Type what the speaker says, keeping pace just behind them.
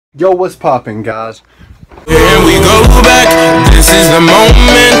Yo, what's poppin', guys? Here we go back, this is the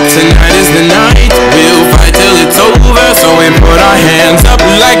moment, tonight is the night, we'll fight till it's over, so we put our hands up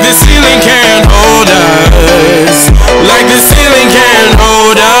like the ceiling can't hold us, like the ceiling can't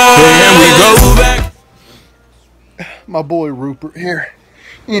hold us. Here we go back. My boy Rupert here.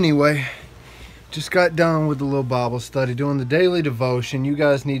 Anyway, just got done with the little Bible study, doing the daily devotion. You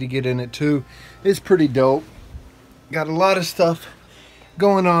guys need to get in it too. It's pretty dope. Got a lot of stuff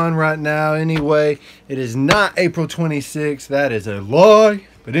going on right now. Anyway, it is not April 26th. That is a lie.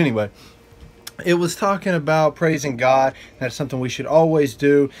 But anyway, it was talking about praising God. That's something we should always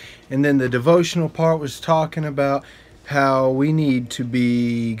do. And then the devotional part was talking about how we need to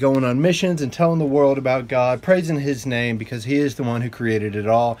be going on missions and telling the world about God, praising his name, because he is the one who created it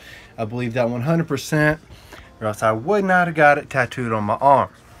all. I believe that 100%, or else I would not have got it tattooed on my arm.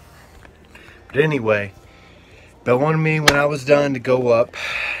 But anyway, Bill wanted me when I was done to go up,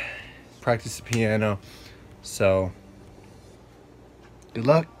 practice the piano. So, good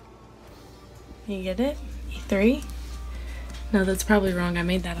luck. You get it? E3? No, that's probably wrong. I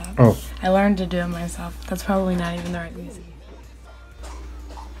made that up. Oh. I learned to do it myself. That's probably not even the right music.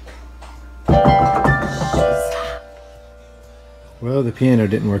 Well, the piano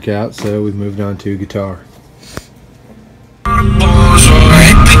didn't work out, so we moved on to guitar.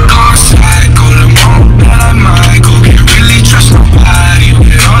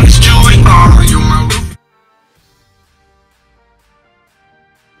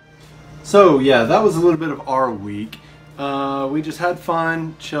 So yeah, that was a little bit of our week. We just had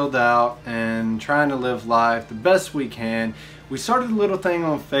fun, chilled out, and trying to live life the best we can. We started a little thing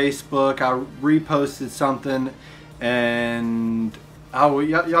on Facebook. I reposted something, and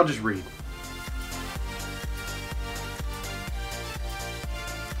y'all just read.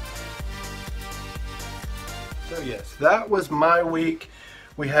 So yes, that was my week.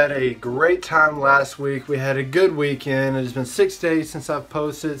 We had a great time last week. We had a good weekend. It's been 6 days since I've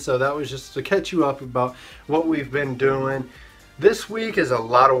posted, so that was just to catch you up about what we've been doing. This week is a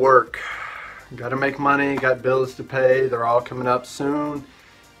lot of work. Got to make money, got bills to pay. They're all coming up soon,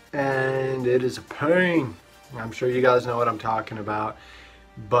 and it is a pain. I'm sure you guys know what I'm talking about.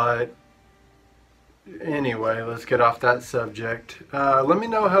 But anyway, let's get off that subject. Let me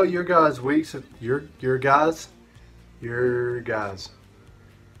know how your guys' weeks, your guys,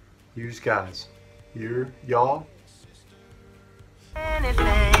 y'all.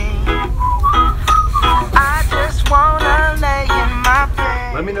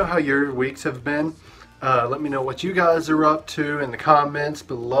 Let me know how your weeks have been. Let me know what you guys are up to in the comments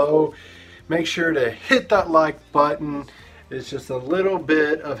below. Make sure to hit that like button. It's just a little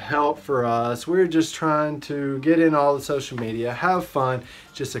bit of help for us. We're just trying to get in all the social media, have fun.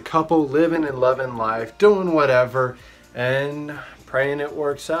 Just a couple living and loving life, doing whatever, and praying it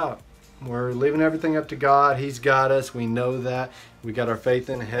works out. We're leaving everything up to God. He's got us. We know that. We got our faith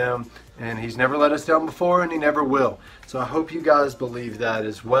in him, and he's never let us down before, and he never will. So I hope you guys believe that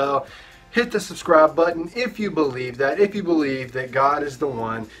as well. Hit the subscribe button if you believe that. If you believe that God is the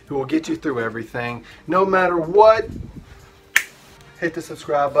one who will get you through everything, no matter what, hit the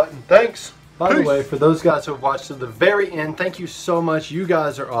subscribe button. Thanks. By the way, for those guys who have watched to the very end, thank you so much. You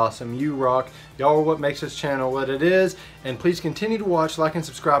guys are awesome. You rock. Y'all are what makes this channel what it is. And please continue to watch, like, and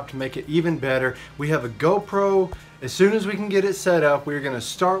subscribe to make it even better. We have a GoPro. As soon as we can get it set up, we're going to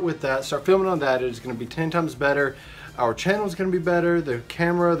start with that. Start filming on that. It's going to be 10 times better. Our channel is going to be better. The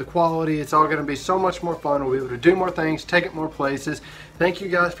camera, the quality, it's all going to be so much more fun. We'll be able to do more things, take it more places. Thank you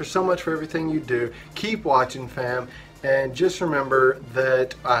guys for so much for everything you do. Keep watching, fam. And just remember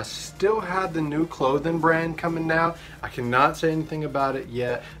that I still have the new clothing brand coming now. I cannot say anything about it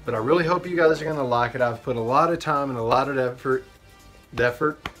yet, but I really hope you guys are going to like it. I've put a lot of time and a lot of effort.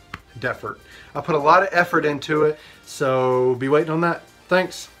 I put a lot of effort into it, so be waiting on that.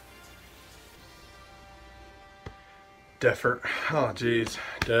 Thanks. Defert. Oh, jeez.